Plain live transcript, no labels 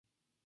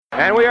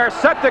And we are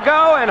set to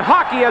go, and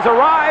hockey has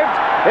arrived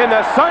in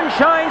the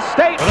Sunshine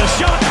State. The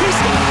shot, he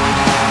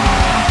scores!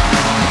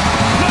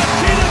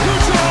 Nikita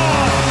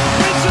Kucherov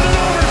wins it in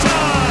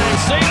overtime.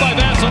 Saved by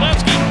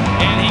Vasilevsky,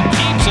 and he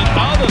keeps it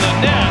out of the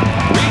net.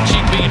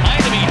 Reaching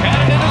behind him, he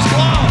had it in his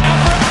glove.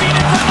 After a feed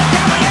in front of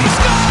Cavalier,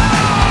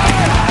 scores!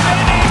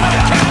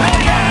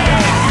 And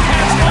Cavalier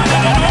has won it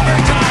in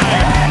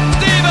overtime.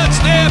 Steven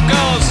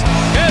Stamkos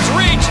has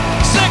reached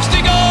 60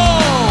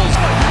 goals.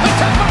 The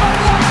Tampa Bay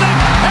Lightning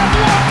have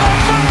won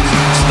the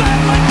first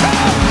Stanley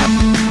Cup.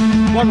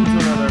 Welcome to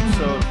another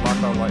episode of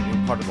Locked On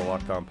Lightning, part of the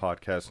Locked On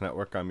Podcast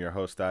Network. I'm your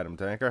host, Adam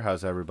Danker.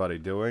 How's everybody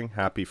doing?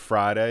 Happy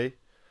Friday.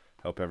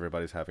 Hope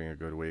everybody's having a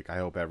good week. I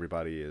hope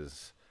everybody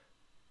is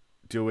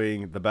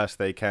doing the best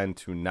they can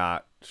to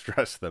not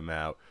stress them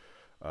out,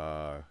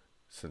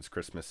 since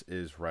Christmas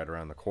is right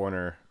around the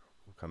corner,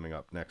 coming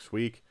up next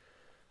week.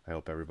 I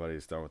hope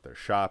everybody's done with their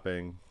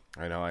shopping.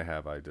 I know I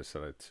have. I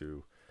decided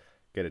to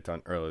get it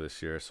done early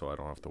this year so I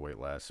don't have to wait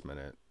last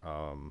minute.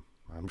 I'm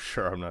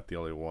sure I'm not the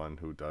only one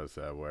who does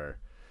that, where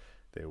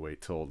they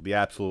wait till the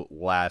absolute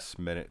last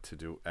minute to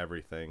do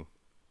everything.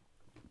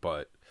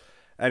 But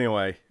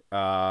anyway,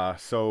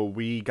 so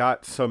we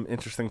got some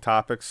interesting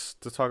topics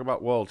to talk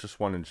about. Well,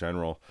 just one in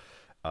general.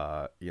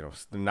 Not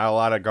a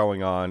lot of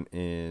going on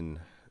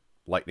in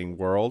Lightning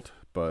world,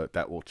 but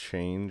that will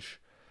change,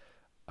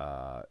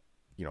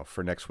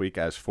 for next week.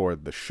 As for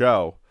the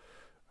show,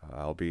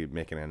 I'll be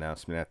making an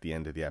announcement at the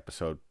end of the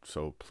episode,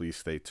 so please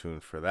stay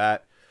tuned for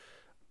that.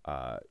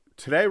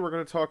 Today we're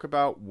going to talk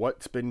about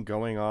what's been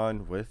going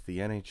on with the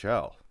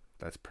NHL.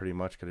 That's pretty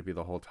much going to be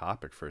the whole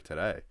topic for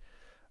today.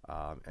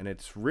 And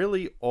it's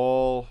really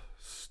all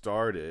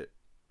started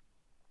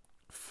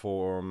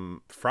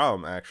from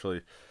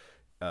actually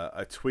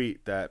a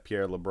tweet that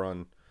Pierre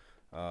LeBrun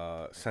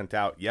sent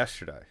out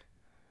yesterday.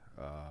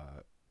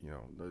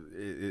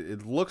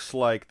 It looks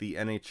like the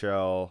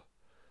NHL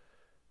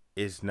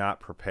is not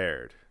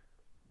prepared.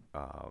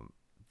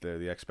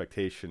 The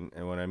expectation,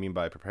 and what I mean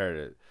by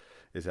prepared,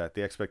 is that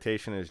the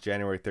expectation is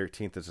January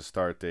 13th as a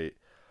start date,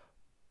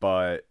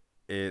 but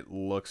it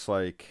looks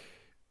like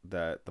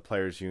that the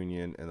Players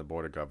Union and the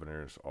Board of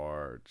Governors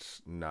are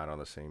just not on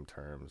the same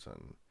terms,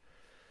 and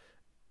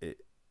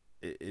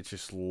it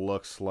just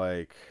looks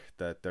like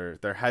that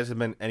there hasn't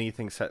been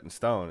anything set in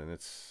stone,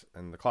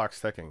 and the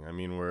clock's ticking. I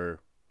mean, we're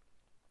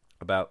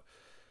about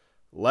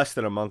less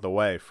than a month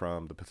away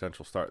from the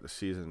potential start of the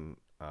season.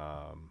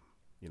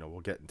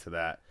 We'll get into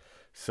that.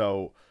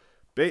 So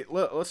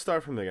let's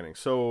start from the beginning.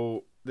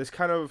 So this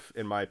kind of,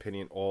 in my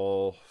opinion,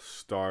 all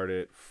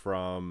started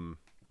from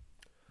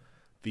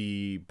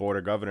the Board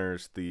of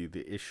Governors, the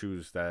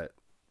issues that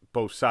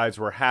both sides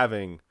were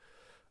having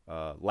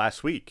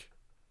last week.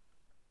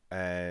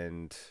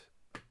 And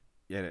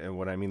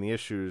what I mean the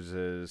issues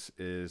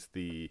is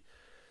the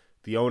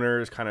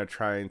owners kind of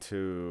trying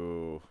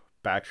to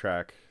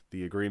backtrack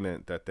the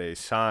agreement that they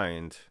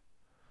signed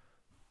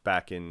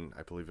back in,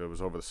 I believe it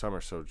was over the summer,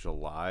 so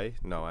July.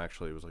 No,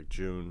 actually it was like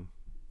June.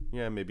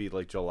 Yeah, maybe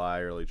like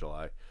July, early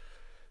July.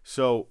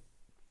 So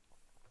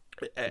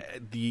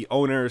the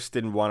owners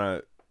didn't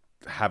want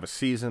to have a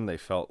season. They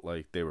felt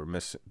like they were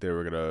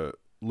going to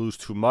lose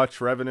too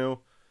much revenue,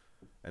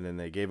 and then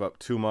they gave up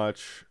too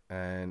much,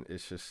 and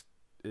it's just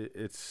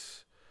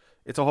it's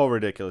a whole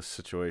ridiculous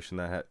situation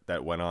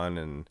that went on,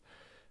 and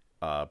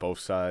both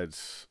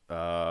sides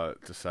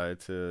decided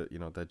to,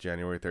 that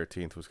January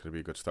 13th was going to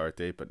be a good start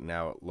date, but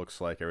now it looks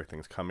like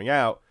everything's coming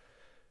out.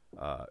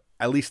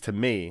 At least to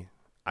me,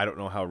 I don't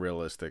know how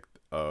realistic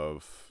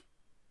of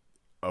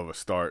a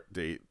start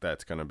date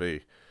that's going to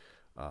be.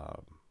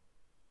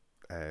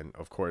 And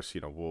of course,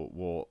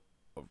 we'll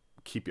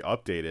keep you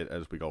updated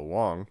as we go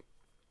along,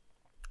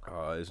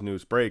 as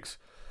news breaks.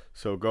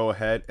 So go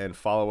ahead and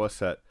follow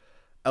us at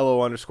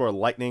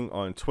LO_Lightning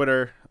on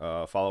Twitter.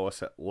 Follow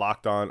us at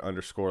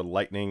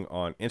LockedOn_Lightning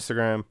on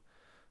Instagram.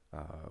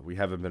 We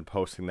haven't been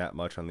posting that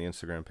much on the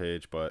Instagram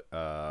page, but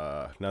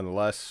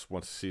nonetheless,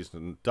 once the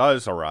season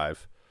does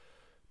arrive,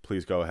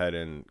 please go ahead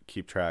and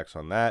keep tracks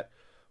on that.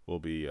 We'll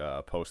be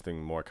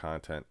posting more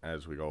content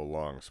as we go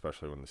along,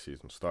 especially when the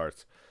season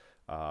starts.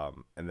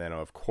 And then,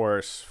 of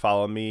course,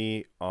 follow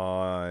me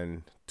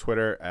on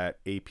Twitter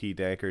at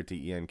APDanker,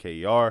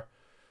 DENKER.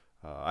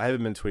 I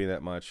haven't been tweeting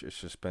that much. It's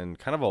just been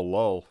kind of a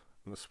lull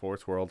in the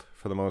sports world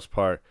for the most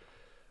part.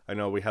 I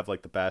know we have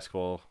like the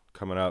basketball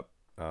coming up.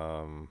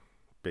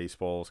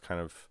 Baseball's kind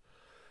of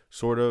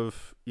sort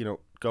of,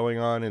 going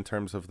on in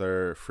terms of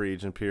their free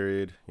agent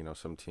period.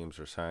 Some teams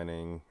are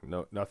signing.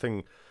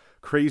 Nothing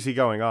crazy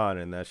going on,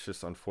 and that's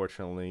just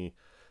unfortunately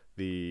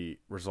the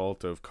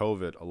result of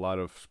COVID. A lot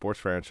of sports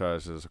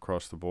franchises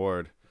across the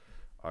board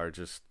are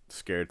just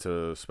scared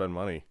to spend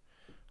money.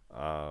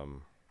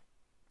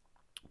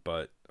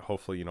 But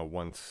hopefully,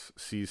 once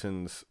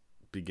seasons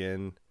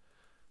begin,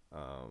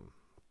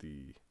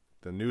 the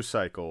news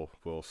cycle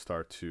will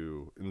start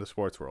to, in the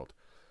sports world,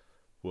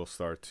 will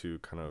start to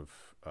kind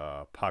of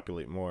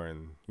populate more.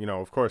 And,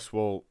 of course,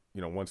 once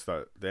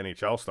the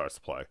NHL starts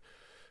to play,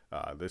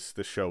 this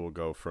show will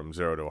go from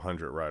 0 to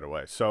 100 right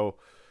away. So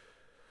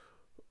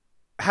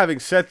having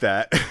said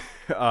that,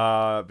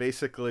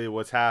 basically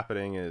what's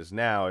happening is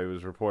now it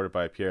was reported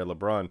by Pierre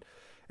LeBrun,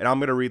 and I'm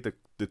going to read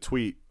the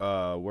tweet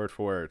word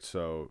for word,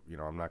 so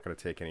I'm not going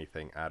to take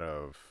anything out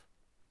of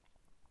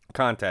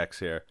context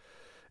here.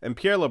 And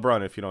Pierre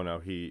LeBrun, if you don't know,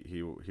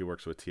 he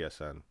works with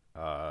TSN.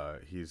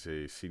 He's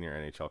a senior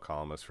NHL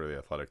columnist for The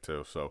Athletic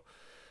too, so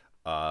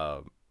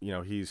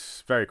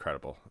he's very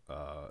credible.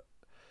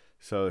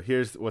 So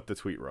here's what the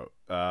tweet wrote.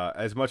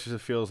 As much as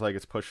it feels like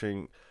it's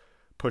pushing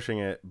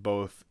it,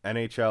 both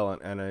NHL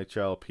and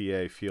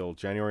NHLPA feel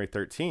January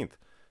 13th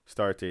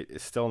start date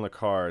is still in the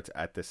cards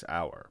at this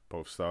hour.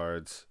 Both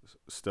sides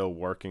still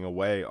working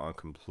away on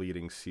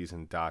completing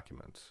season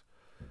documents.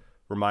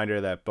 Reminder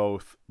that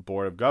both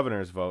Board of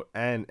Governors vote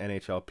and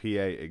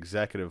NHLPA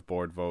Executive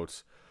Board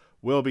votes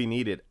will be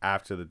needed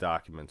after the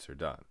documents are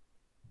done.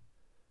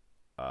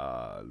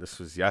 This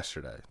was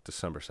yesterday,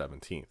 December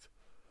 17th.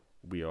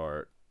 We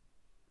are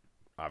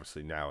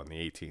obviously now on the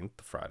 18th,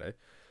 the Friday.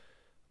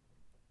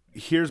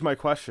 Here's my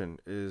question,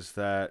 is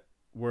that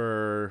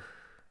we're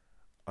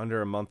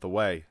under a month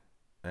away,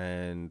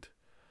 and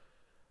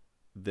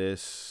it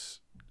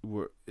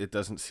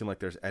doesn't seem like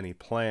there's any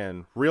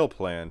real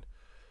plan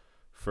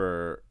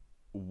for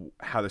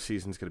how the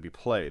season's going to be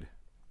played.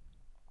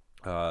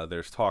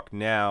 There's talk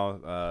now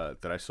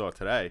that I saw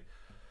today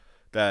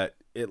that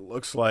it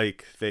looks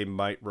like they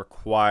might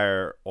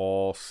require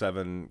all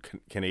 7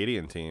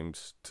 Canadian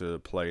teams to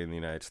play in the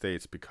United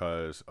States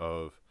because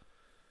of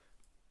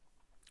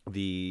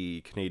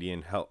the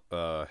Canadian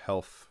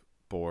health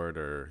board,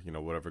 or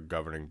whatever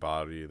governing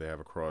body they have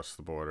across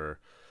the border,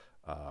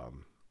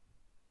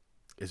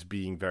 is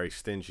being very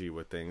stingy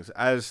with things,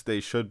 as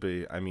they should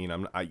be. I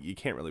mean, you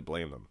can't really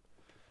blame them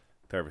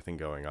with everything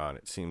going on.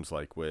 It seems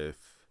like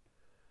with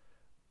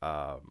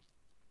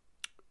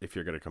if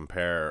you're going to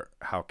compare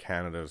how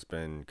Canada's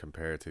been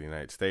compared to the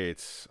United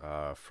States,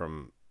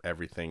 from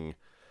everything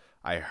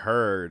I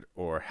heard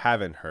or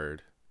haven't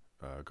heard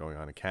going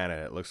on in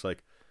Canada, it looks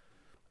like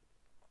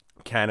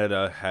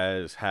Canada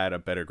has had a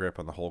better grip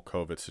on the whole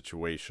COVID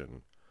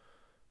situation.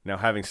 Now,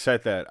 having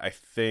said that, I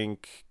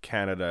think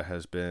Canada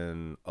has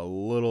been a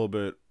little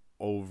bit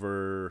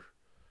over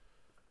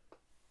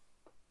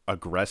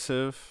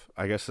aggressive,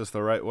 I guess is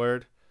the right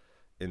word,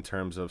 in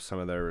terms of some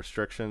of their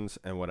restrictions.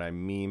 And what I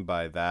mean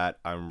by that,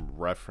 I'm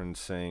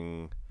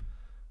referencing,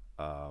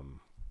 I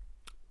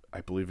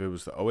believe it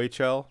was the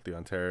OHL, the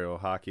Ontario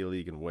Hockey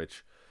League, in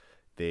which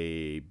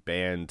they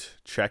banned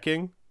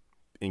checking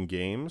in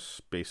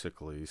games,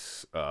 basically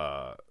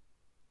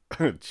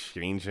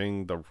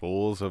changing the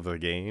rules of the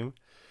game,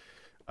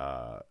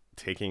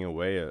 taking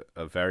away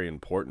a very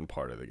important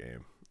part of the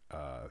game.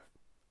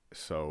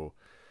 So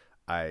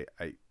I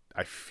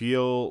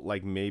feel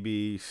like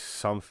maybe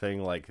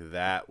something like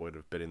that would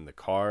have been in the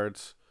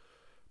cards.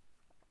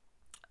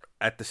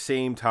 At the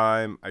same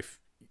time,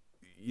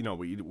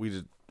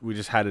 we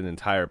just had an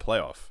entire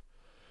playoff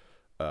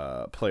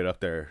played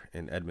up there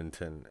in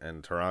Edmonton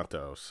and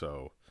Toronto,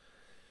 so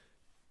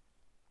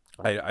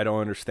I don't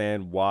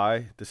understand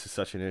why this is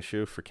such an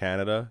issue for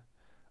Canada,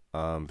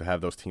 to have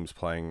those teams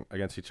playing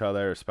against each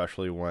other,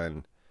 especially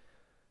when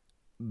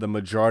the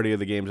majority of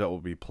the games that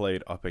will be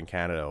played up in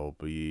Canada will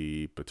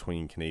be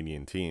between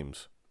Canadian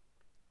teams.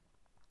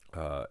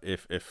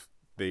 If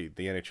the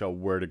NHL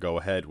were to go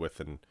ahead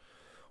with an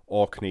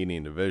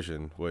all-Canadian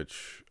division,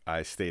 which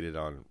I stated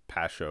on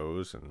past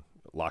shows and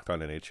Locked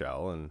on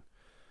NHL, and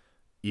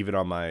even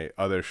on my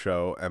other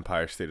show,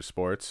 Empire State of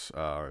Sports,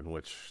 in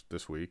which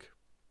this week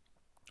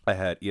I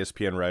had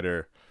ESPN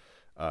writer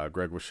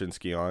Greg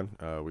Wyshynski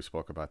on. We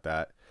spoke about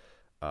that.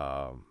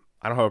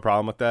 I don't have a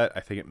problem with that.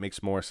 I think it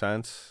makes more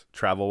sense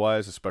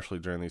travel-wise, especially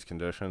during these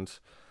conditions.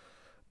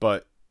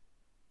 But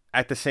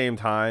at the same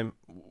time,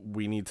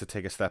 we need to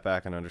take a step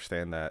back and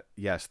understand that,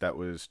 yes, that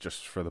was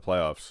just for the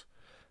playoffs.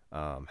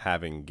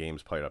 Having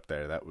games played up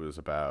there, that was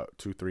about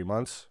 2-3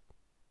 months.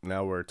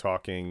 Now we're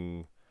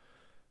talking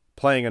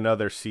playing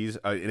another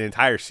season, an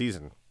entire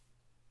season.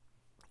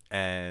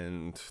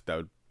 And that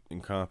would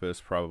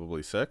encompass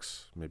probably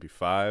 6, maybe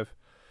 5.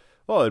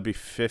 Well, it'd be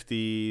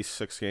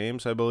 56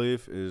 games, I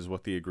believe, is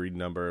what the agreed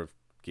number of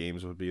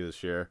games would be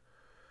this year.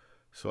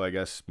 So I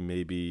guess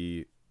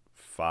maybe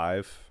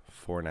 5,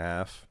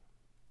 4.5,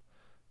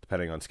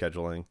 depending on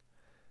scheduling.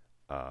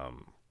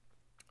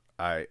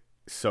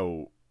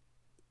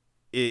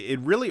 It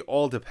really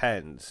all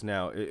depends.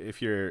 Now,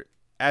 if you're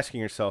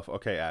asking yourself,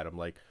 okay, Adam,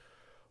 like,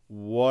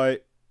 why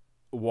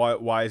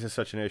is this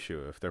such an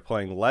issue? If they're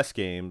playing less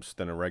games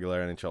than a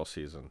regular NHL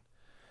season,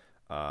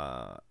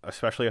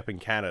 especially up in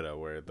Canada,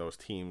 where those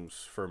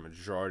teams for a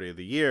majority of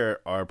the year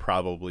are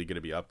probably going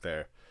to be up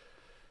there.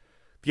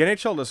 The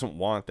NHL doesn't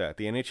want that.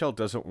 The NHL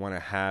doesn't want to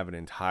have an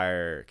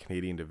entire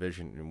Canadian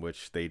division in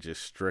which they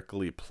just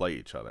strictly play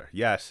each other.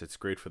 Yes, it's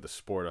great for the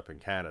sport up in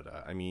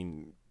Canada. I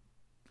mean,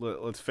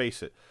 let's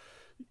face it.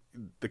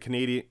 The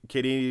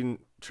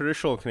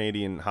traditional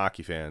Canadian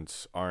hockey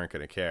fans aren't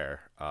going to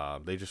care.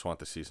 They just want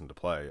the season to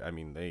play. I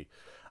mean,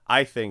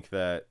 I think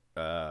that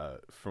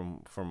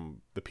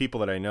from the people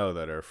that I know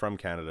that are from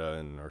Canada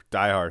and are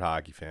diehard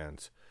hockey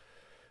fans,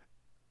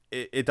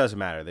 it doesn't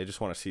matter. They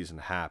just want a season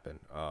to happen.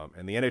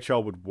 And the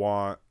NHL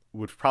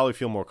would probably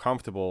feel more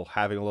comfortable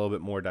having a little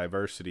bit more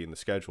diversity in the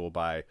schedule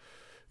by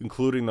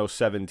including those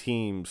 7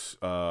 teams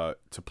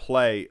to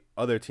play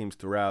other teams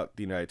throughout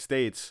the United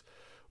States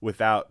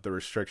without the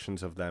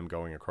restrictions of them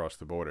going across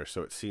the border.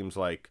 So it seems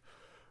like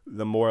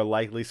the more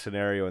likely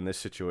scenario in this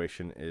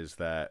situation is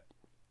that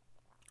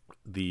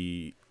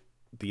the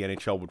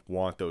NHL would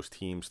want those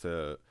teams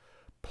to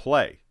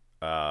play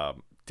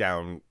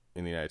down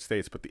in the United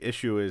States, but the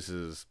issue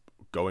is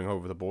going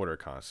over the border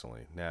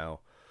constantly. Now,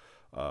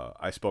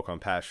 I spoke on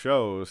past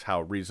shows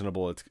how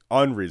unreasonable, it's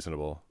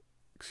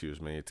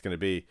going to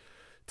be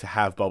to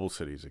have bubble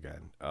cities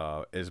again.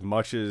 As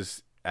much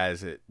as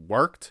it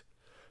worked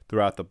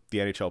throughout the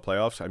NHL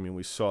playoffs, I mean,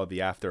 we saw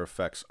the after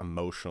effects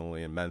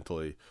emotionally and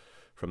mentally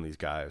from these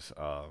guys.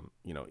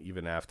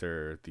 Even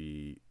after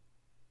the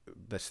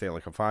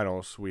Stanley Cup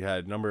Finals, we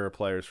had a number of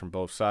players from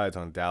both sides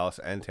on Dallas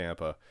and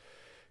Tampa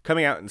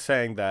coming out and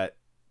saying that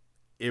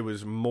it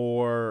was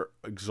more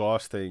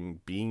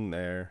exhausting being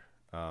there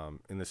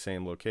in the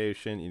same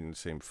location, eating the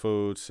same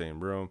food,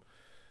 same room,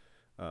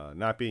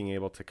 not being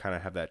able to kind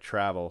of have that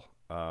travel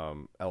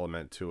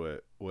element to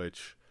it,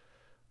 which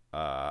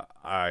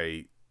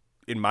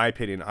in my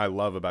opinion, I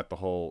love about the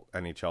whole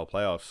NHL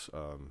playoffs,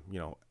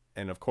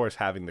 and of course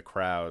having the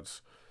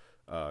crowds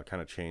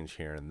kind of change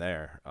here and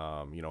there,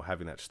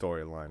 having that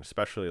storyline,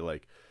 especially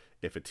like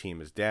if a team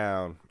is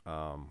down,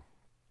 one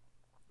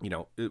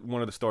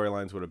of the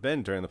storylines would have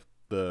been during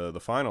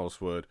the finals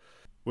would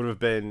have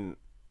been,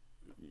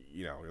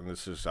 and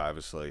this is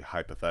obviously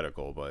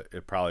hypothetical, but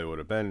it probably would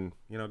have been,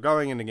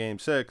 going into Game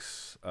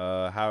 6,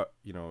 how,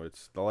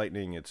 it's the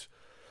Lightning. It's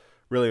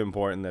really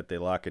important that they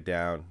lock it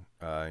down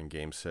in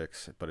Game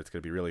 6, but it's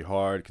going to be really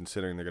hard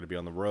considering they're going to be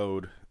on the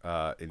road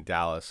in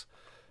Dallas.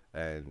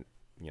 And,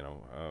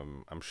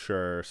 I'm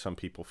sure some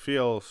people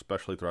feel,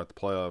 especially throughout the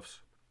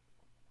playoffs,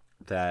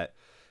 that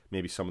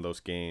maybe some of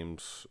those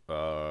games,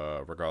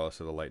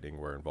 regardless of the Lightning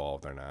were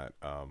involved or not,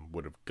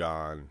 would have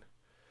gone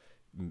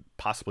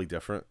possibly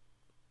different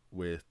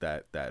with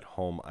that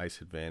home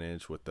ice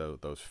advantage with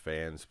those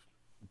fans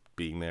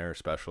being there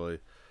especially.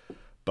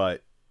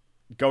 But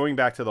going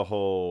back to the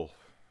whole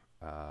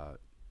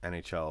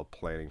NHL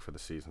planning for the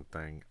season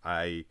thing,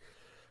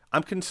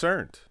 I'm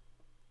concerned.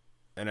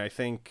 And I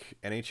think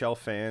NHL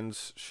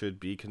fans should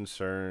be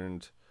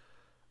concerned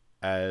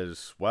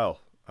as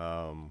well.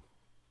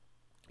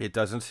 It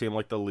doesn't seem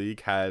like the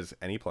league has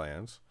any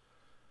plans.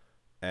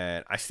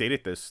 And I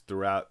stated this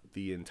throughout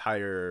the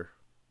entire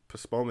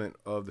postponement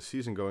of the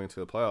season going into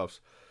the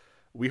playoffs.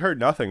 We heard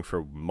nothing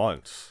for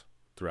months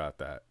throughout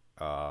that.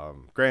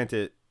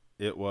 Granted,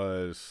 it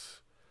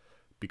was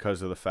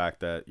because of the fact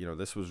that,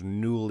 this was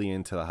newly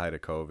into the height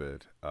of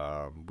COVID.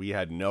 We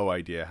had no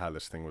idea how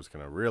this thing was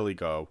going to really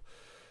go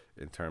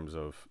in terms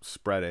of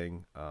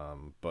spreading.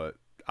 But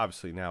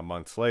obviously now,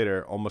 months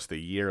later, almost a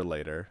year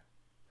later,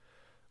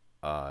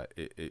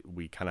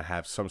 we kind of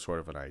have some sort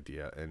of an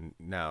idea. And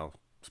now,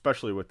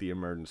 especially with the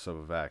emergence of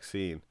a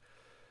vaccine,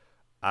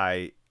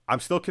 I'm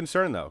still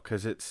concerned, though,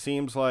 because it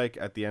seems like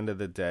at the end of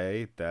the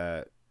day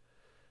that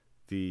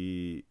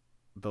the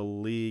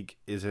league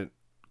isn't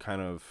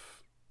kind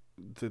of,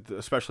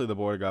 especially the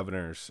board of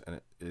governors,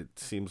 and it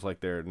seems like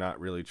they're not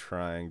really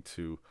trying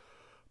to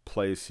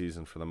play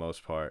season for the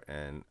most part.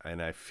 And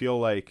I feel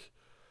like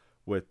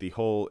with the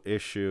whole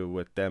issue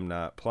with them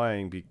not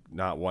playing,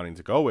 not wanting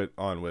to go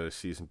on with a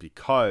season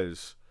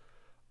because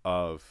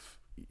of,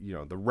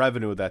 the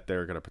revenue that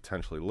they're going to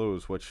potentially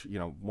lose, which,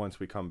 once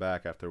we come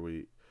back after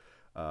we,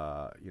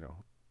 come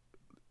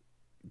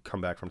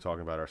back from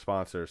talking about our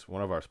sponsors,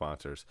 one of our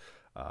sponsors,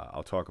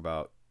 I'll talk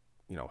about,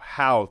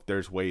 how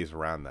there's ways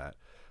around that.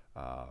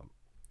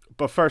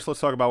 But first, let's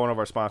talk about one of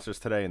our sponsors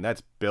today, and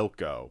that's Built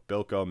Go.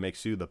 Built Go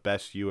makes you the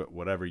best you at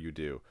whatever you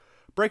do.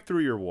 Break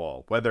through your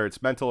wall. Whether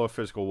it's mental or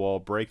physical wall,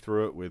 break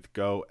through it with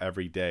Go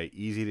every day.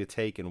 Easy to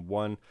take in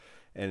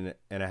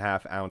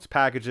 1.5 ounce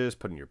packages.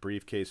 Put in your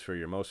briefcase for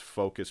your most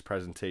focused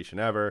presentation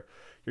ever.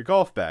 Your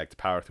golf bag to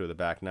power through the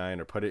back nine,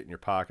 or put it in your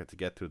pocket to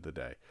get through the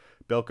day.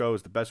 Built Go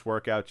is the best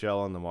workout gel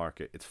on the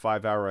market. It's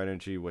 5-hour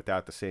energy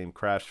without the same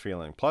crash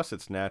feeling. Plus,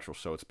 it's natural,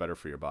 so it's better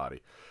for your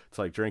body. It's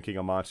like drinking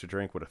a Monster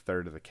drink with a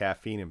third of the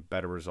caffeine and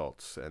better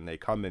results. And they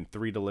come in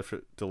 3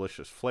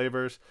 delicious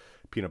flavors: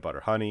 peanut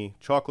butter honey,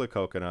 chocolate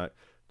coconut,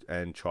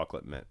 and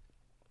chocolate mint.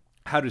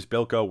 How does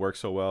Built Go work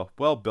so well?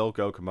 Well, Built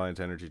Go combines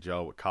energy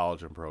gel with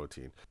collagen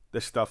protein.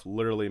 This stuff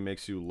literally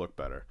makes you look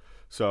better.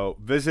 So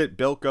visit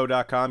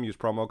BuiltGo.com, use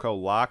promo code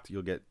LOCKED.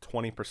 You'll get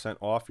 20%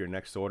 off your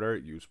next order.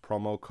 Use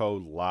promo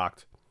code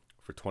LOCKED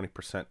for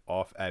 20%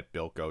 off at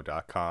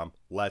BuiltGo.com.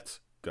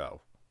 Let's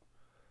go.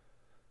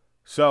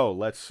 So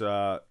let's,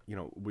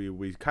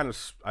 we kind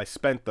of, I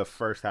spent the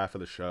first half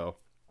of the show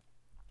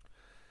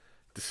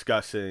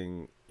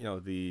discussing,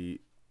 the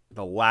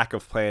lack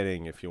of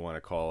planning, if you want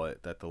to call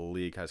it, that the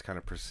league has kind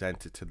of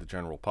presented to the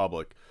general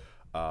public.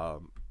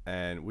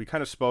 And we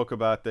kind of spoke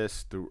about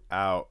this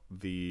throughout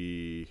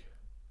the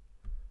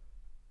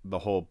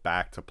whole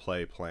back to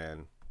play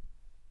plan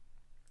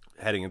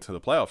heading into the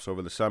playoffs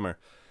over the summer.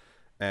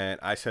 And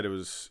I said it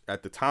was,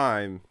 at the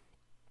time,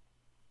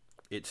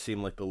 it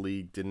seemed like the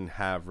league didn't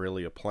have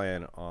really a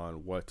plan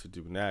on what to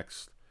do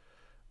next,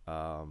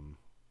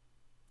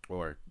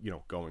 or,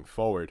 going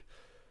forward.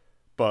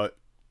 But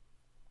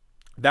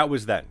that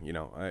was then,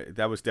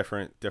 that was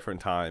different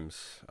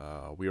times.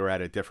 We were at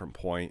a different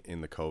point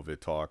in the COVID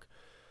talk.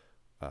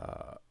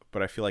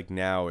 But I feel like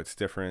now it's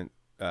different,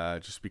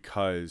 just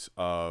because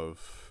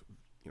of,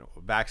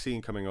 a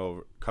vaccine coming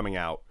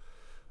out,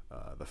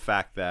 the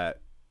fact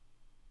that,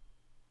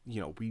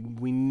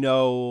 we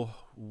know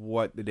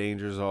what the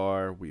dangers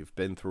are. We've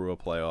been through a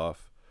playoff.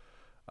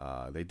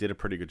 They did a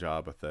pretty good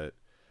job with it.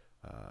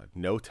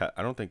 No test.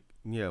 I don't think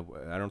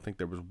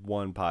there was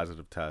one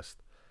positive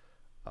test.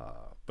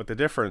 But the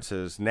difference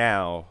is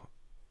now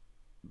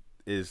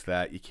is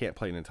that you can't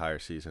play an entire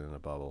season in a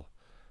bubble.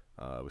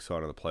 We saw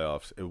it in the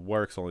playoffs. It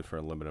works only for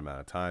a limited amount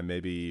of time.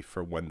 Maybe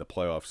for when the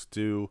playoffs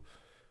do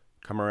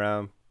come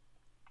around,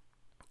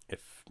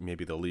 if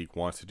maybe the league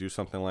wants to do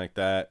something like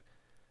that,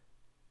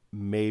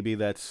 maybe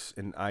that's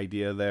an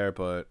idea there,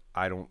 but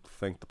I don't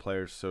think the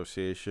Players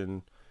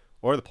Association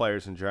or the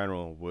players in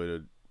general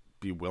would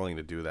be willing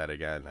to do that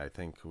again. I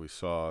think we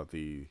saw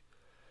the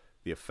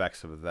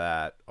effects of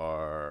that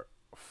are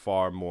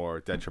far more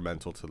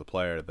detrimental to the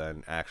player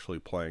than actually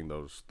playing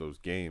those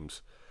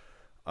games.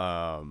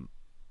 But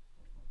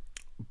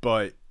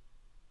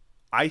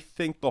I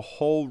think the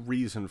whole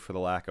reason for the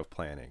lack of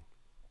planning,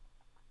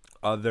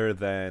 other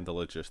than the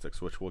logistics,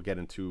 which we'll get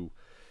into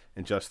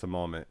in just a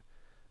moment,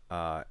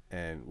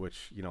 and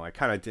which I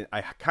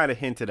kind of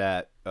hinted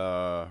at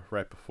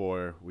right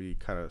before we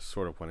kind of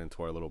sort of went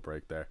into our little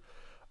break there,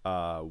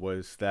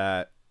 was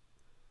that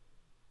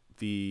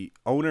the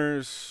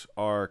owners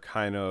are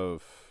kind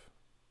of,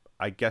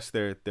 I guess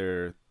they're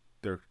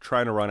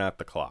trying to run out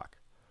the clock.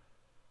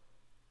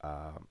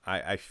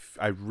 I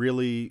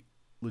really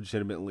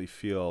legitimately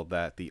feel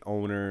that the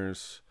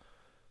owners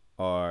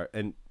are,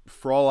 and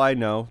for all I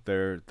know,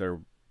 they're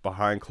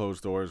behind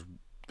closed doors.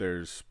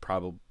 There's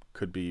probably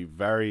could be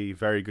very,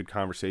 very good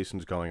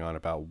conversations going on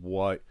about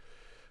what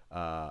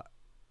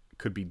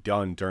could be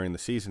done during the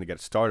season to get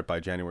it started by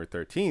January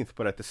 13th.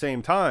 But at the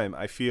same time,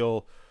 I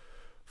feel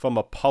from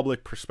a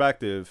public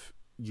perspective,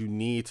 you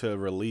need to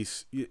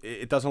release.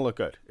 It doesn't look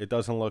good. It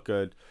doesn't look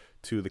good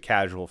to the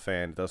casual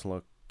fan. It doesn't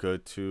look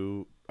good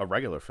to a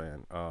regular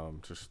fan,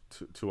 just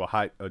to a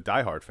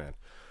diehard fan.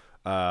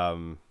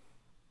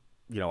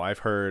 I've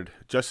heard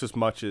just as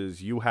much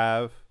as you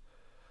have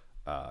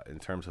in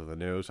terms of the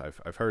news.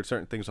 I've heard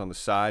certain things on the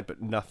side,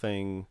 but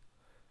nothing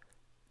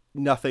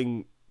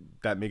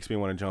that makes me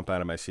want to jump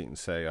out of my seat and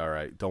say, all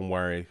right, don't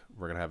worry,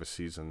 we're going to have a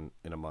season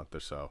in a month or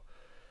so.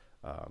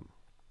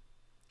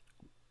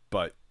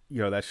 But,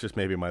 that's just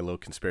maybe my little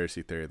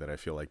conspiracy theory that I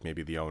feel like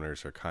maybe the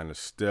owners are kind of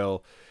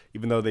still,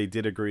 even though they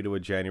did agree to a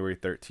January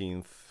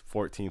 13th,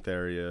 14th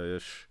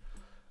area-ish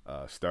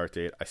start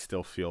date, I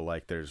still feel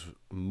like there's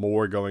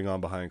more going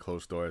on behind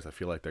closed doors. I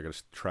feel like they're going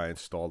to try and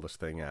stall this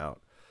thing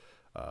out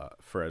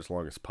for as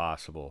long as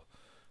possible,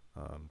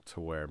 to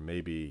where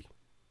maybe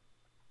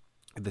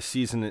the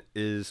season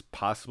is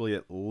possibly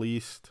at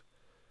least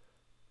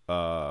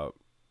cut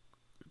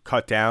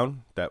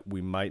down, that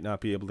we might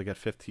not be able to get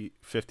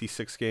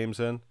 56 games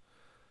in,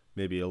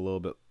 maybe a little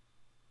bit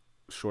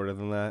shorter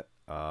than that.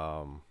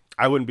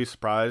 I wouldn't be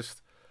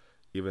surprised,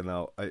 even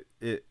though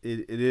it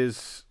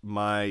is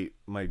my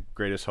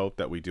greatest hope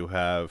that we do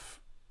have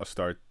a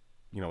start,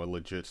 a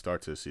legit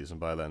start to the season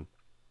by then.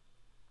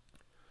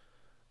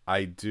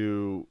 I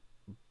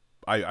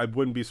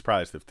wouldn't be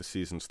surprised if the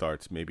season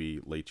starts maybe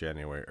late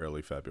January,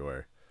 early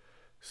February.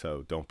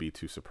 So don't be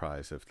too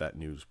surprised if that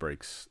news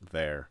breaks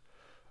there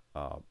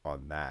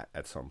on that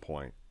at some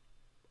point.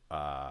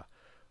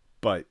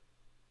 But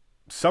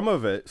some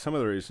of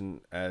the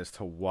reason as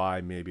to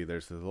why maybe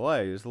there's the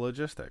delay is the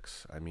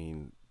logistics. I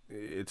mean,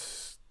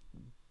 it's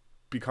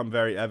become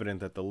very evident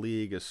that the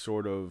league is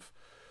sort of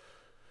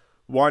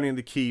wanting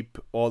to keep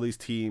all these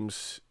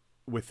teams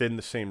within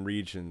the same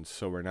region,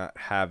 so we're not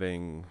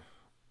having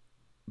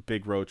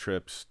big road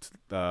trips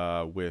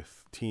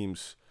with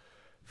teams.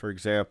 For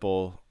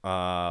example,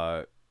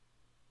 I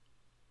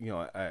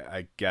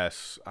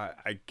guess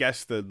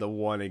the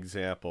one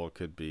example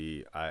could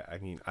be, I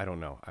don't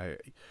know.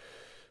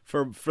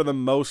 For the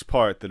most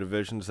part, the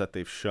divisions that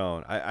they've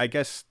shown, I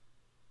guess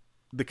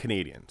the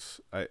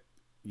Canadians,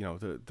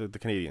 the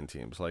Canadian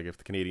teams, like if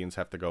the Canadians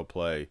have to go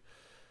play,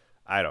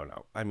 I don't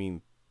know. I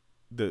mean,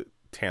 the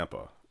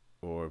Tampa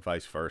or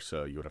vice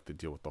versa, you would have to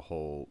deal with the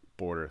whole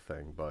border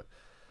thing. But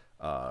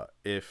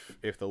if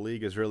the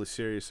league is really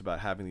serious about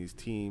having these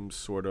teams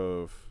sort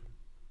of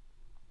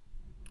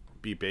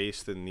be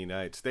based in the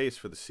United States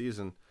for the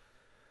season,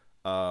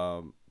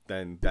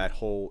 then that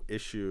whole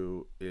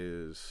issue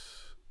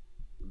is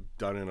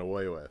done and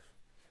away with.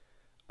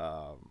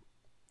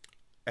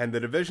 And the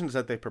divisions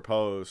that they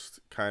proposed,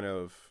 kind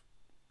of,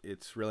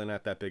 it's really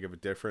not that big of a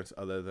difference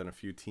other than a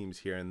few teams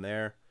here and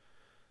there.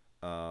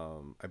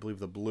 I believe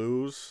the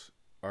Blues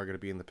are going to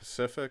be in the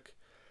Pacific.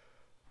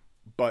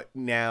 But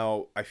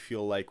now I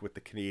feel like with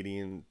the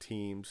Canadian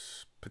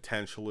teams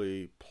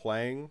potentially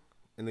playing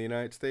in the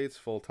United States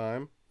full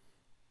time,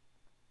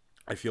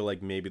 I feel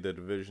like maybe the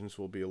divisions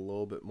will be a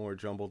little bit more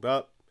jumbled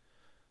up,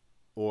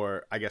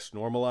 or I guess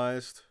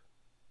normalized,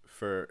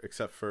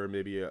 except for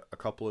maybe a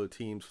couple of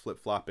teams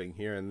flip-flopping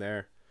here and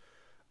there.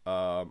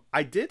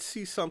 I did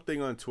see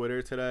something on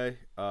Twitter today,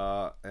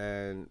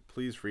 and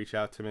please reach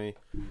out to me.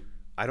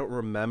 I don't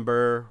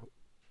remember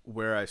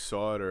where I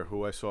saw it or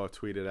who I saw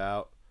tweet it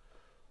out,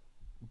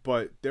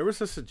 but there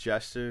was a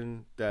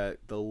suggestion that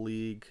the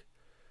league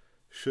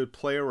should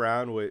play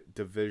around with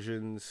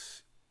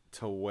divisions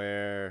to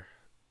where,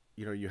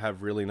 you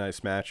have really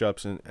nice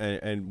matchups.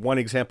 And one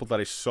example that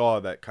I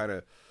saw that kind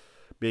of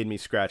made me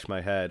scratch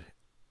my head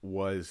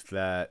was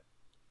that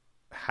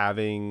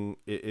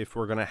if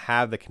we're going to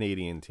have the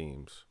Canadian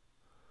teams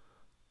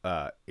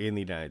in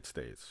the United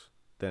States,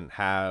 then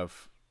the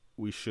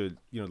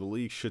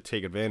league should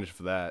take advantage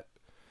of that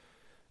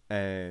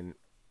and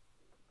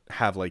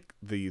have like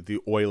the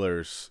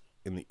Oilers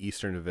in the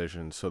Eastern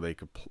Division, so they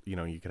could,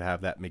 you could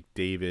have that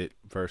McDavid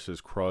versus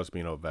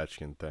Crosby and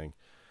Ovechkin thing.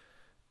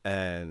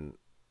 And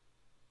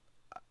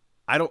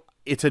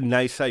it's a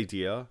nice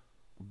idea,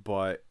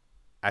 but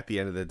at the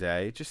end of the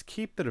day, just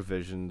keep the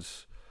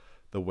divisions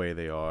the way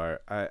they are.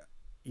 It's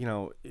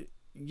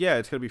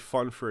going to be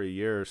fun for a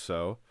year or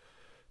so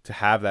to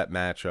have that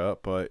matchup,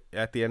 but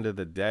at the end of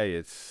the day,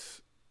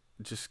 it's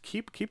just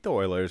keep the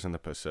Oilers in the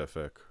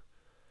Pacific.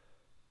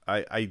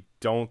 I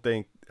don't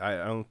think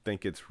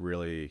it's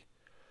really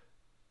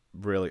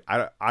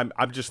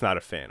I'm just not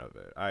a fan of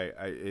it.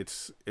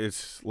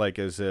 It's like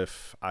as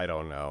if, I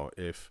don't know,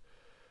 if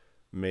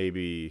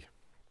maybe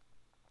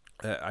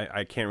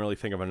I can't really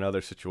think of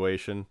another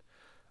situation.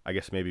 I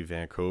guess maybe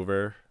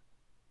Vancouver.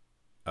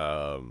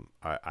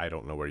 I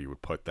don't know where you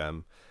would put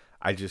them.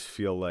 I just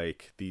feel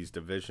like these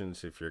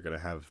divisions, if you're gonna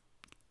have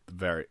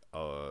very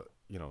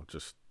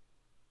just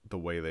the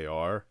way they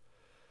are,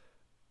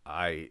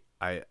 I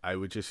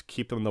would just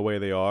keep them the way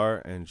they are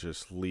and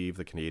just leave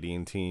the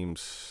Canadian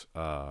teams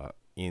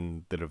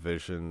in the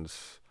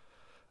divisions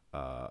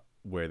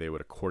where they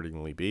would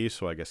accordingly be.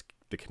 So I guess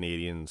the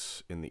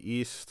Canadians in the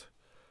East,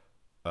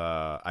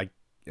 and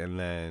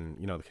then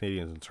the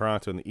Canadians in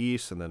Toronto in the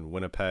East, and then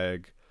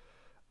Winnipeg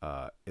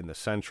in the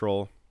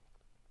Central,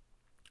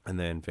 and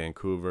then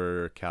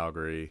Vancouver,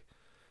 Calgary,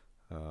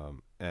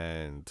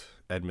 and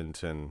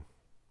Edmonton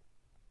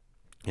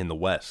in the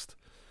West.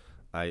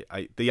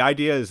 The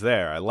idea is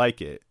there. I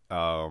like it,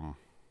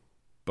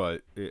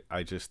 but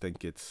I just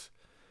think it's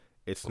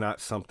not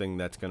something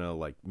that's gonna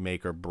like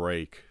make or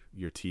break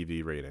your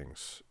TV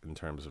ratings in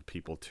terms of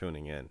people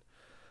tuning in.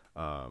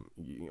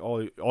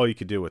 All you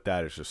could do with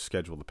that is just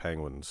schedule the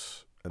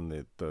Penguins and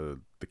the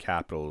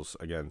Capitals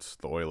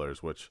against the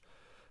Oilers, which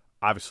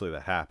obviously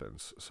that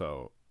happens.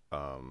 So,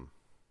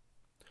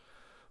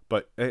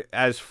 but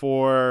as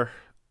for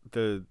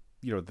the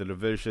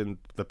division,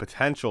 the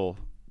potential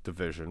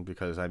division,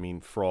 because I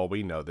mean, for all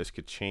we know, this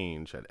could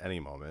change at any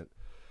moment,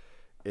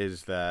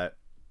 is that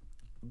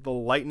the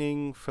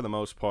Lightning, for the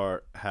most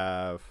part,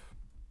 have,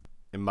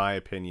 in my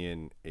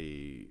opinion,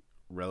 a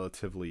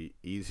relatively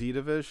easy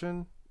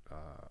division.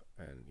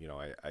 And,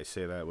 I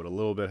say that with a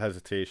little bit of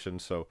hesitation.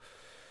 So,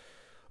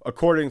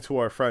 according to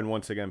our friend,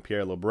 once again,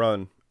 Pierre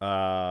LeBrun,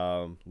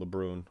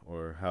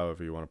 or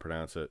however you want to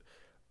pronounce it,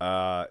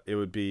 it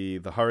would be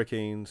the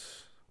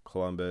Hurricanes,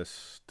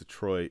 Columbus,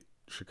 Detroit,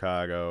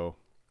 Chicago,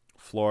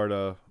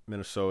 Florida,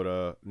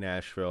 Minnesota,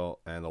 Nashville,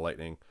 and the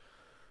Lightning,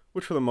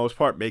 which for the most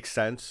part makes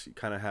sense. You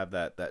kind of have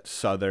that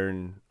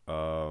southern,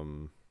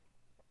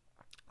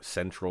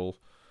 central,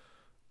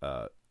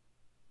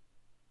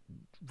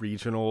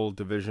 regional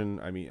division.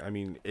 I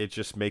mean, it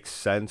just makes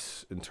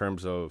sense in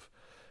terms of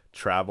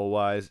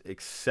travel-wise,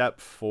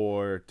 except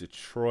for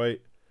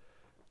Detroit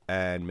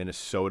and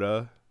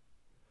Minnesota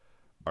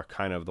are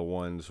kind of the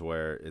ones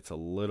where it's a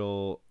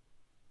little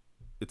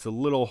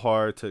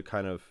hard to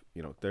kind of,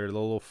 they're a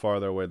little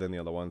farther away than the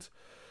other ones,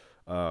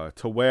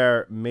 to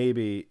where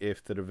maybe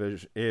if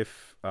the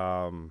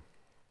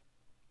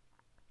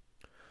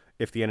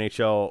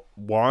NHL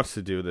wants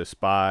to do this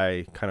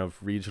by kind of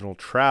regional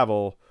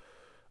travel,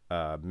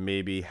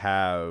 maybe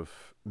have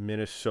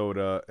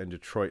Minnesota and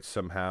Detroit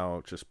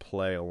somehow just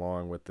play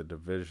along with the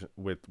division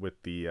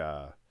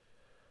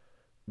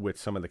with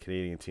some of the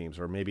Canadian teams,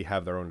 or maybe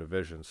have their own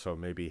divisions. So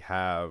maybe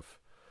have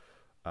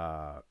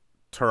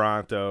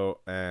Toronto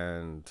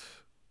and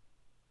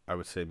I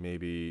would say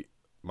maybe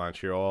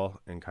Montreal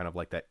in kind of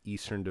like that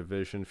Eastern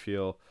Division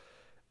feel,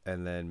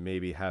 and then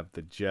maybe have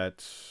the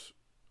Jets.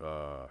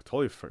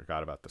 Totally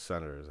forgot about the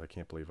Senators. I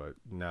can't believe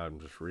now I'm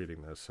just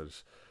reading this.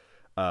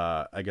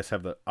 I guess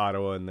have the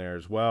Ottawa in there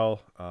as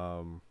well,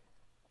 and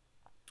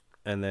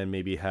then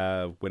maybe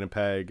have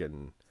Winnipeg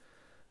and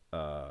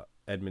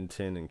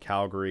Edmonton and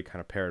Calgary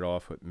kind of paired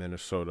off with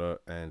Minnesota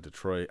and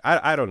Detroit.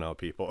 I don't know,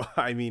 people.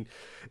 I mean,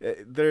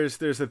 there's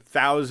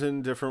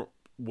 1,000 different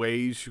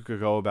ways you could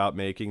go about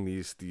making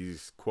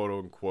these quote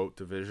unquote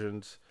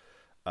divisions,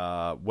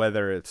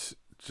 whether it's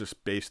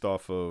just based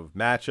off of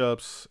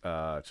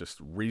matchups, just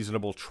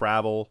reasonable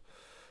travel.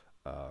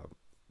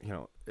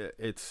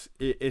 It's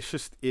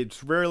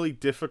really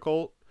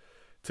difficult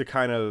to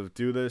kind of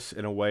do this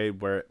in a way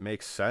where it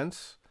makes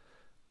sense.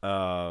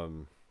 I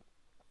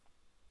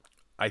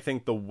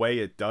think the way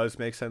it does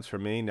make sense for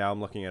me, now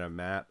I'm looking at a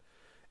map,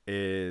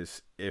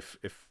 is if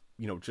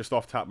just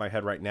off the top of my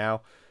head right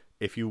now,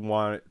 if you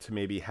want to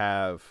maybe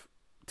have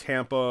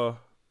Tampa,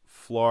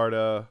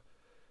 Florida,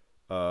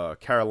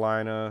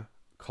 Carolina,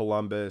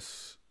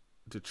 Columbus,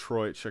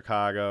 Detroit,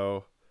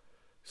 Chicago,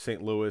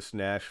 St. Louis,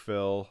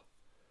 Nashville,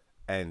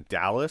 and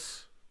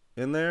Dallas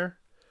in there,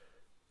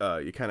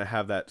 you kind of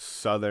have that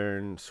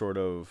southern sort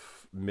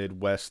of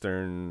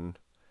Midwestern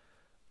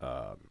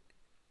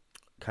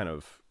kind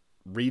of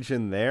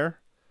region there.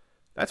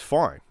 That's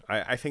fine.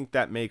 I think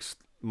that makes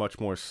much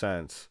more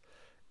sense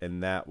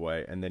in that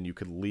way. And then you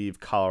could leave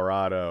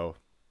Colorado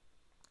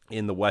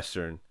in the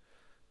Western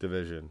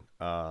Division.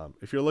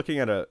 If you're looking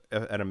at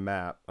a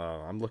map,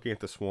 I'm looking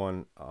at this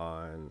one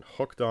on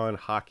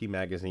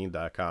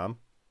hookedonhockeymagazine.com.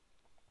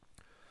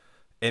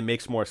 It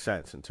makes more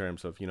sense in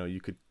terms of, you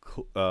could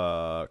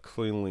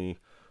cleanly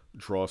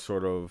draw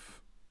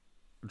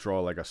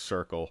like a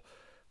circle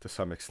to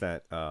some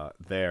extent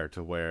there,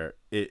 to where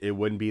it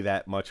wouldn't be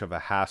that much of a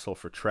hassle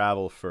for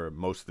travel for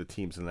most of the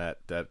teams in that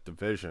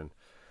division.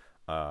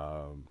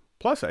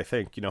 Plus, I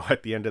think,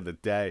 at the end of the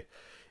day,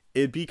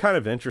 it'd be kind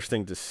of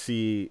interesting to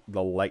see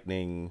the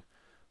Lightning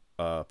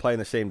play in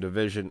the same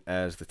division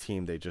as the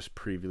team they just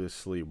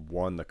previously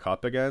won the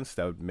Cup against.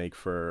 That would make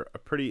for a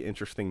pretty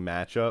interesting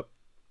matchup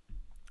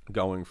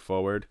going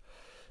forward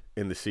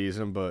in the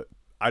season. But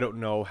I don't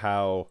know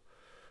how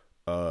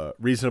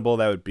reasonable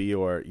that would be,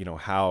 or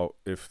how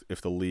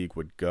if the league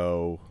would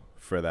go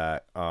for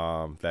that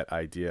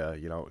idea.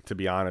 To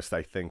be honest,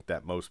 I think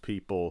that most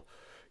people,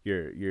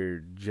 your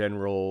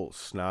general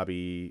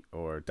snobby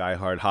or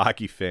diehard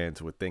hockey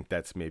fans, would think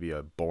that's maybe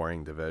a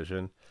boring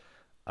division.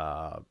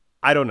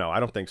 I don't know. I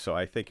don't think so.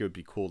 I think it would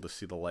be cool to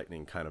see the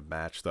Lightning kind of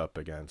matched up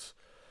against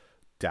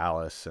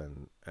Dallas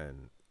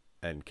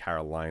and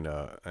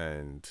Carolina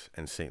and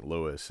St.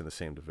 Louis in the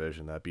same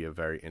division. That'd be a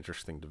very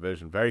interesting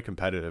division, very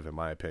competitive in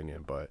my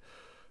opinion. But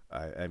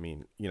I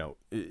mean,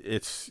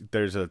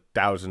 there's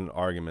 1,000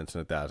 arguments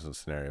and 1,000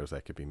 scenarios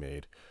that could be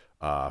made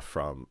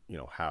from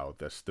how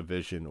this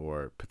division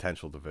or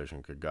potential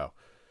division could go.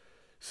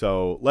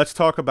 So let's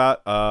talk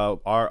about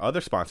our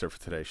other sponsor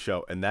for today's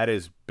show, and that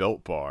is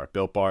Built Bar.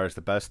 Built Bar is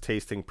the best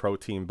tasting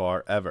protein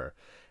bar ever,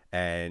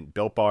 and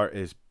Built Bar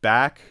is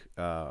back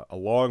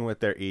along with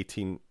their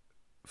 18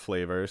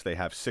 flavors. They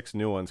have 6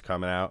 new ones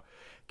coming out: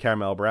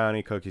 caramel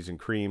brownie, cookies and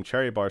cream,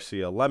 cherry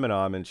barcia, lemon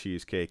almond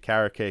cheesecake,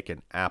 carrot cake,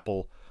 and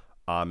apple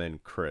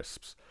almond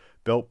crisps.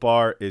 Built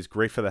Bar is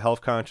great for the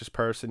health conscious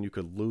person. You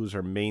could lose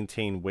or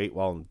maintain weight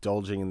while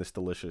indulging in this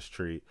delicious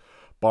treat.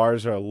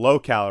 Bars are low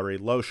calorie,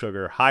 low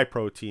sugar, high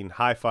protein,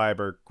 high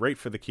fiber, great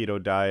for the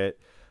keto diet.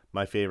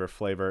 My favorite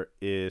flavor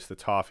is the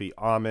toffee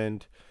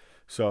almond.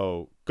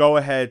 So go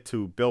ahead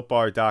to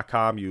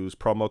BuiltBar.com, use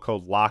promo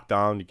code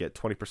LOCKEDON. You get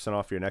 20%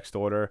 off your next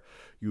order.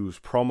 Use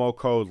promo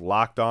code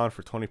LOCKEDON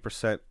for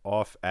 20%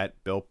 off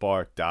at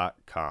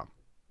BuiltBar.com.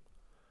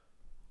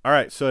 All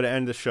right, so to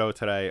end the show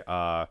today,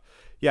 I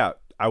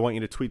want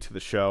you to tweet to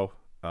the show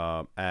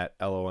at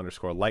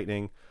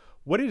LO_Lightning.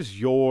 What is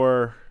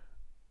your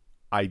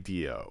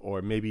idea,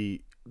 or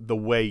maybe the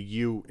way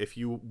if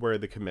you were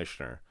the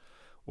commissioner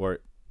or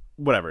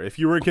whatever, if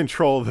you were in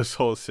control of this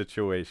whole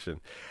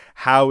situation,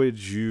 how would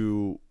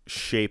you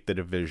shape the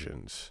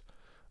divisions?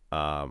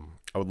 I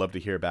would love to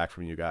hear back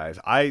from you guys.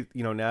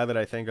 Now that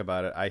I think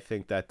about it, I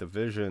think that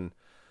division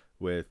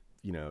with,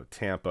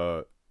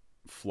 Tampa,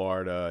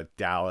 Florida,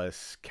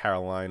 Dallas,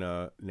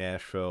 Carolina,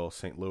 Nashville,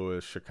 St.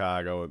 Louis,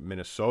 Chicago, and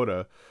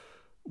Minnesota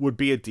would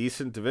be a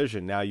decent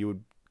division. Now you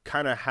would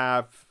kind of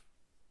have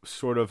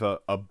sort of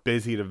a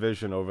busy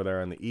division over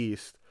there in the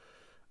East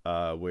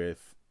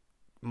with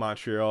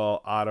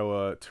Montreal,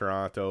 Ottawa,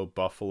 Toronto,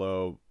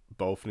 Buffalo,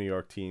 both New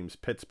York teams,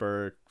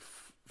 Pittsburgh,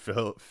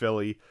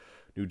 Philly,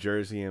 New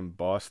Jersey, and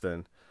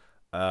Boston.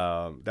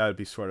 That would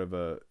be sort of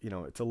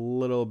it's a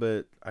little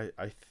bit,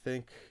 I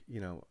think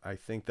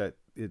that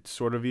it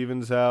sort of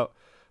evens out.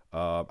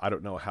 I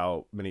don't know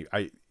how many,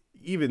 I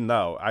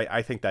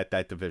think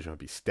that division would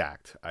be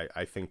stacked.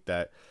 I think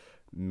that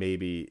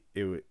maybe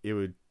it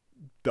would,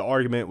 the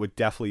argument would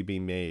definitely be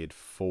made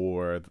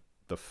for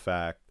the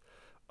fact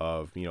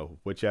of,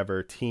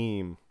 whichever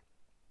team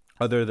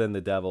other than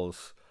the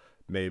Devils,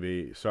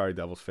 maybe, sorry,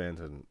 Devils fans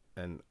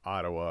and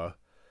Ottawa,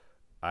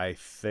 I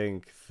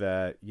think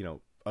that,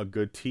 a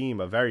good team,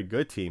 a very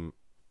good team,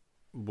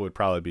 would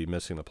probably be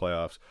missing the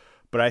playoffs.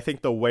 But I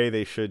think the way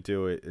they should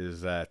do it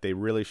is that they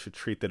really should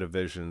treat the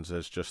divisions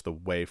as just a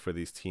way for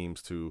these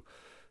teams to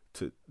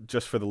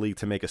just for the league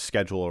to make a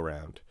schedule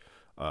around.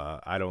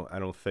 I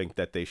don't think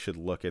that they should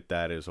look at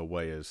that as a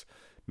way as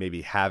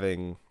maybe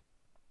having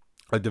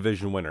a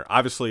division winner.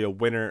 Obviously, a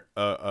winner,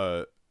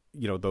 the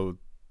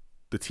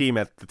the team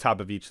at the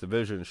top of each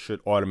division should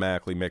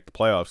automatically make the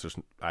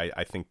playoffs.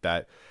 I think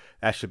that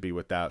should be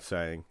without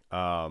saying.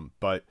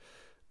 But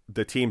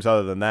the teams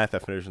other than that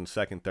finish in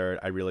second, third,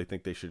 I really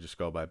think they should just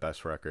go by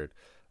best record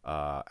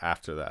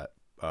after that.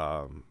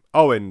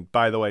 And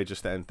by the way,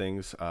 just to end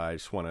things, I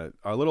just want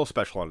a little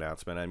special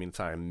announcement. I mean, it's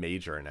not a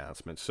major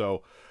announcement.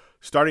 So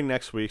starting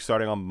next week,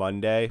 starting on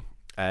Monday,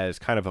 as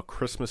kind of a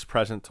Christmas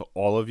present to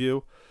all of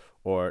you,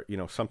 or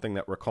something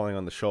that we're calling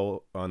on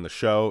the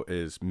show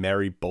is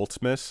Merry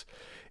Boltsmas.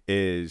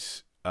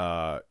 Is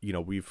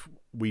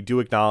we do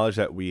acknowledge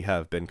that we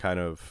have been kind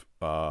of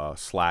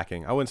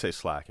slacking. I wouldn't say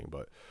slacking,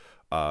 but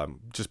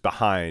just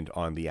behind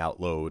on the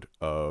outload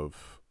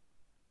of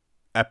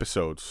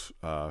episodes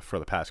for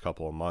the past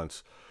couple of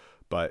months.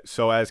 But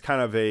so as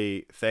kind of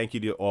a thank you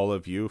to all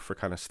of you for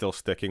kind of still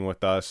sticking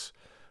with us,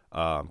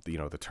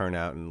 the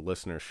turnout and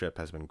listenership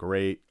has been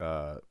great,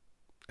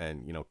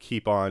 and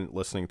keep on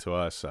listening to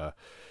us.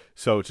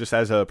 So just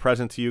as a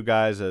present to you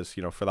guys, as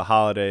for the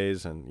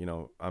holidays, and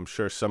I'm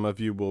sure some of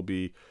you will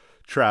be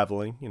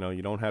traveling.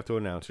 You don't have to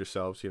announce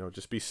yourselves.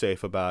 Just be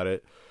safe about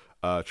it.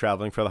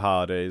 Traveling for the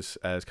holidays,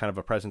 as kind of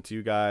a present to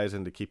you guys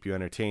and to keep you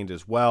entertained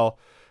as well.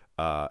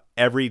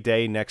 Every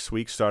day next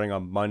week, starting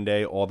on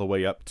Monday all the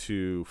way up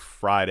to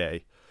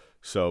Friday.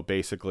 So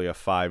basically a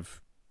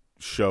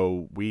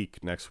 5-show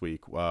week next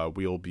week.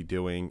 We'll be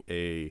doing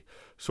a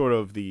sort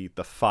of the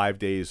 5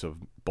 days of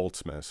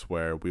Boltsmas,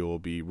 where we will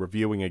be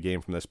reviewing a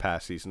game from this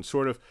past season,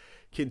 sort of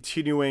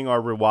continuing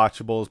our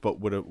rewatchables, but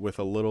with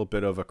a little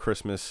bit of a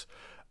Christmas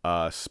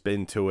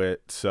spin to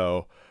it.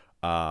 So,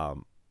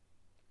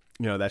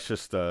 that's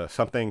just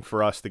something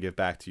for us to give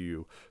back to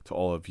you, to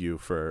all of you,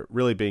 for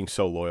really being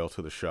so loyal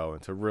to the show,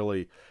 and to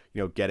really,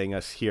 getting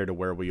us here to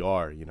where we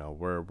are.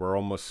 We're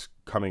almost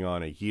coming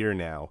on a year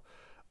now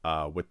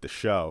with the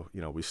show.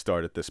 We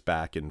started this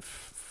back in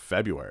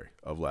February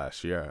of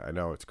last year. I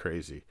know it's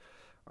crazy.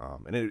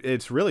 And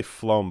it's really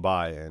flown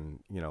by, and,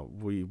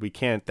 we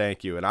can't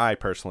thank you, and I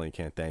personally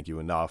can't thank you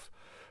enough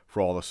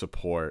for all the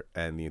support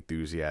and the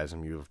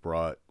enthusiasm you have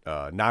brought,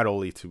 not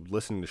only to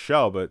listening to the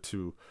show, but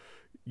to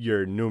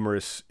your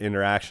numerous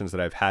interactions that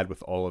I've had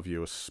with all of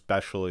you,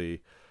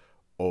 especially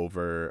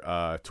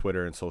over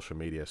Twitter and social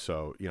media.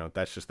 So,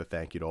 that's just a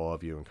thank you to all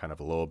of you, and kind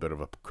of a little bit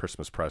of a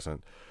Christmas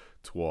present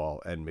to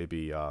all. And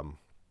maybe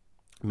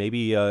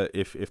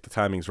if the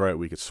timing's right,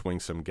 we could swing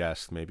some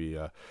guests. Maybe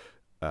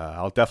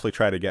I'll definitely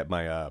try to get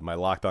my my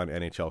Locked On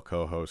NHL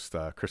co-host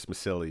Chris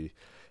Masilli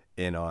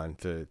in on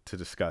to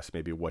discuss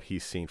maybe what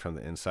he's seen from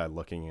the inside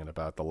looking in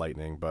about the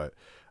Lightning. But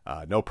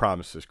no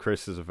promises.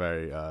 Chris is a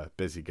very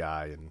busy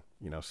guy, and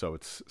so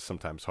it's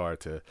sometimes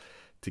hard to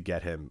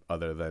get him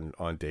other than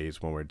on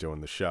days when we're doing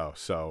the show.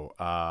 So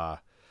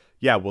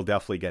we'll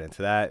definitely get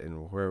into that,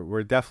 and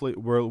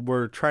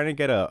we're trying to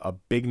get a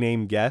big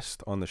name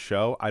guest on the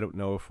show. I don't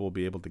know if we'll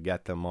be able to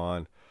get them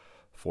on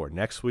for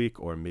next week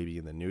or maybe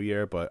in the new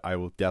year, but I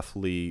will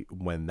definitely,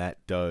 when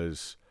that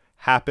does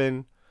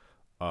happen,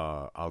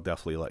 I'll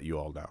definitely let you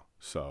all know.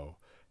 So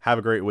have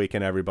a great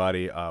weekend,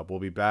 everybody. We'll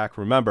be back.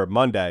 Remember,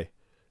 Monday,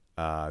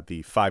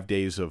 the 5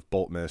 days of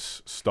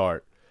Boltmas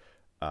start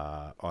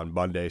on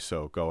Monday.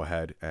 So go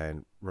ahead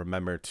and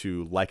remember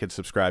to like and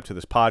subscribe to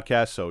this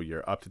podcast so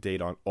you're up to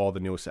date on all the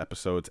newest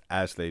episodes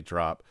as they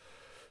drop.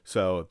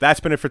 So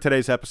that's been it for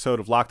today's episode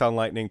of Locked On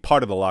Lightning,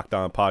 part of the Locked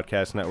On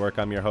Podcast Network.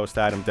 I'm your host,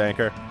 Adam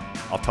Danker.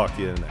 I'll talk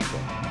to you in the next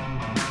one.